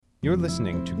You're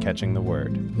listening to Catching the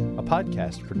Word, a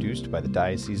podcast produced by the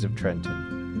Diocese of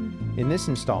Trenton. In this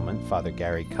installment, Father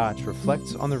Gary Koch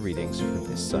reflects on the readings for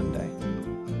this Sunday.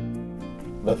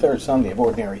 The third Sunday of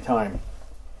Ordinary Time,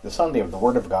 the Sunday of the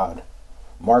Word of God.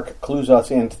 Mark clues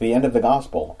us in to the end of the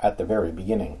Gospel at the very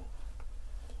beginning.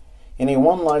 In a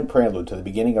one-line prelude to the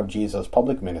beginning of Jesus'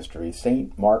 public ministry,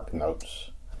 St. Mark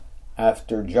notes,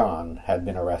 after John had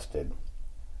been arrested.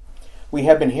 We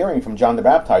have been hearing from John the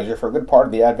Baptizer for a good part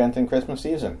of the Advent and Christmas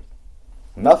season.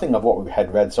 Nothing of what we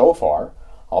had read so far,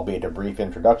 albeit a brief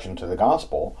introduction to the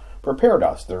Gospel, prepared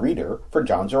us, the reader, for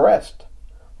John's arrest.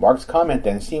 Mark's comment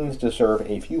then seems to serve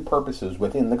a few purposes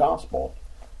within the Gospel.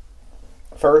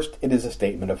 First, it is a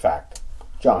statement of fact.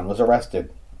 John was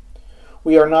arrested.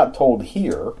 We are not told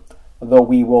here, though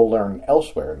we will learn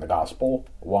elsewhere in the Gospel,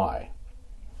 why.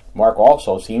 Mark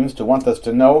also seems to want us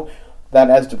to know that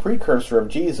as the precursor of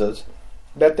Jesus,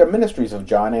 that the ministries of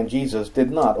John and Jesus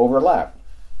did not overlap.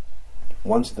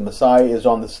 Once the Messiah is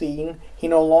on the scene, he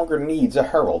no longer needs a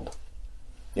herald.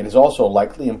 It is also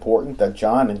likely important that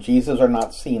John and Jesus are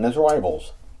not seen as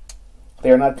rivals. They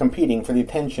are not competing for the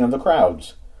attention of the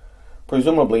crowds.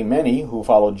 Presumably many who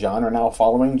followed John are now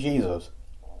following Jesus.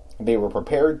 They were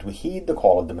prepared to heed the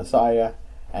call of the Messiah,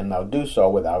 and now do so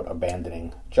without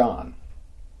abandoning John.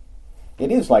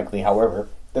 It is likely, however,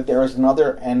 that there is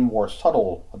another and more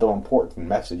subtle, though important,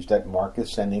 message that Mark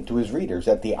is sending to his readers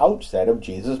at the outset of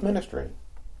Jesus' ministry.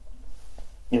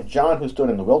 If John, who stood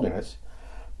in the wilderness,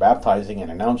 baptizing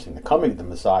and announcing the coming of the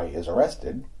Messiah, is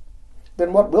arrested,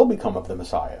 then what will become of the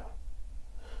Messiah?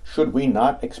 Should we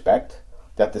not expect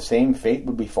that the same fate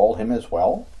would befall him as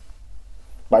well?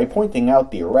 By pointing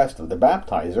out the arrest of the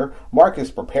baptizer, Mark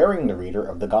is preparing the reader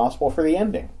of the Gospel for the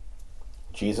ending.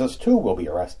 Jesus, too, will be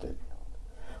arrested.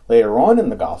 Later on in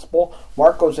the Gospel,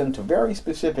 Mark goes into very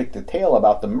specific detail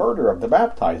about the murder of the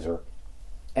baptizer,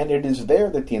 and it is there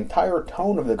that the entire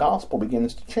tone of the Gospel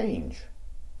begins to change.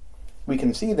 We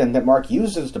can see then that Mark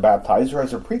uses the baptizer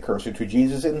as a precursor to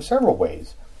Jesus in several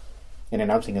ways: in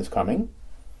announcing his coming,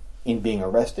 in being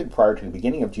arrested prior to the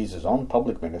beginning of Jesus' own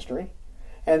public ministry,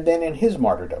 and then in his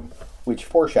martyrdom, which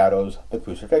foreshadows the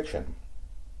crucifixion.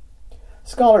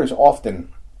 Scholars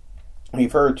often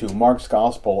refer to Mark's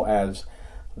Gospel as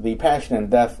the Passion and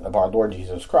Death of our Lord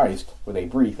Jesus Christ, with a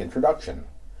brief introduction,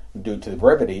 due to the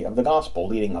brevity of the Gospel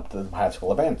leading up to the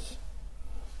Paschal events.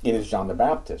 It is John the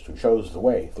Baptist who shows the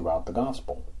way throughout the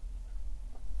Gospel.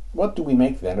 What do we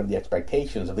make then of the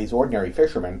expectations of these ordinary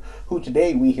fishermen, who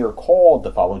today we hear called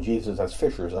to follow Jesus as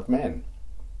fishers of men?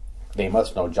 They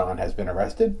must know John has been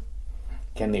arrested.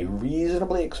 Can they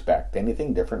reasonably expect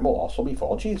anything different will also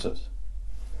befall Jesus?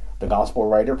 The Gospel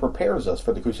writer prepares us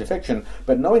for the crucifixion,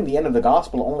 but knowing the end of the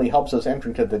Gospel only helps us enter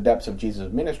into the depths of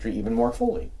Jesus' ministry even more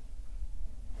fully.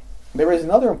 There is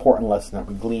another important lesson that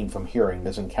we glean from hearing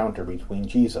this encounter between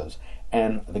Jesus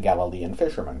and the Galilean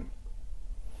fishermen.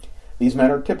 These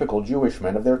men are typical Jewish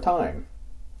men of their time.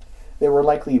 They were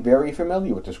likely very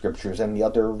familiar with the Scriptures and the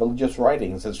other religious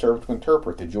writings that served to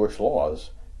interpret the Jewish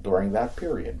laws during that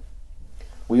period.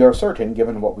 We are certain,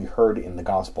 given what we heard in the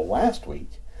Gospel last week,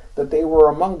 that they were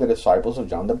among the disciples of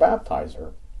John the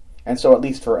Baptizer, and so at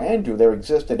least for Andrew there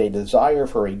existed a desire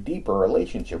for a deeper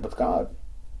relationship with God.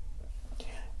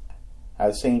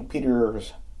 As St.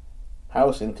 Peter's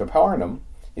house in Capernaum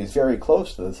is very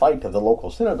close to the site of the local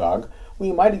synagogue,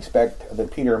 we might expect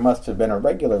that Peter must have been a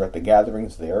regular at the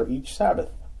gatherings there each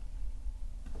Sabbath.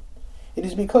 It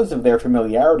is because of their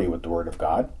familiarity with the Word of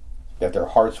God that their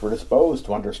hearts were disposed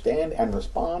to understand and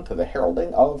respond to the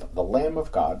heralding of the Lamb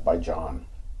of God by John.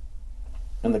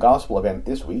 In the Gospel event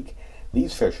this week,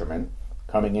 these fishermen,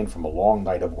 coming in from a long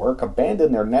night of work,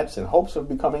 abandon their nets in hopes of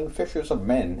becoming fishers of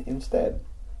men instead.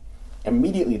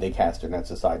 Immediately they cast their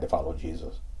nets aside to follow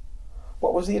Jesus.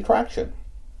 What was the attraction?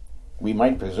 We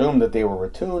might presume that they were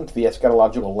attuned to the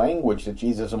eschatological language that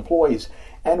Jesus employs,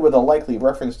 and with a likely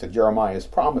reference to Jeremiah's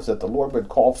promise that the Lord would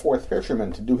call forth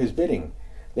fishermen to do his bidding,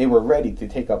 they were ready to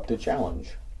take up the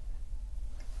challenge.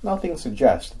 Nothing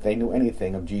suggests that they knew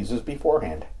anything of Jesus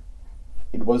beforehand.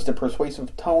 It was the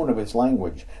persuasive tone of his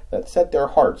language that set their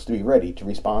hearts to be ready to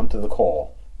respond to the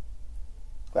call.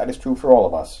 That is true for all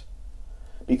of us.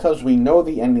 Because we know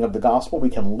the ending of the Gospel, we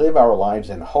can live our lives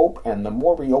in hope, and the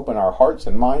more we open our hearts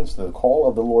and minds to the call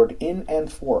of the Lord in and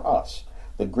for us,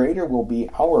 the greater will be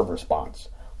our response,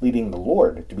 leading the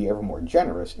Lord to be ever more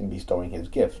generous in bestowing his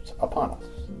gifts upon us.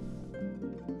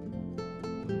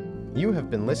 You have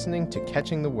been listening to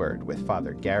Catching the Word with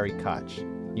Father Gary Koch.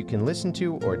 You can listen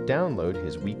to or download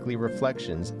his weekly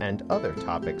reflections and other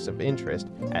topics of interest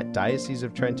at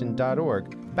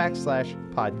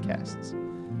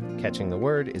dioceseoftrenton.org/podcasts. Catching the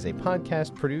Word is a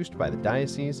podcast produced by the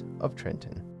Diocese of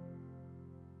Trenton.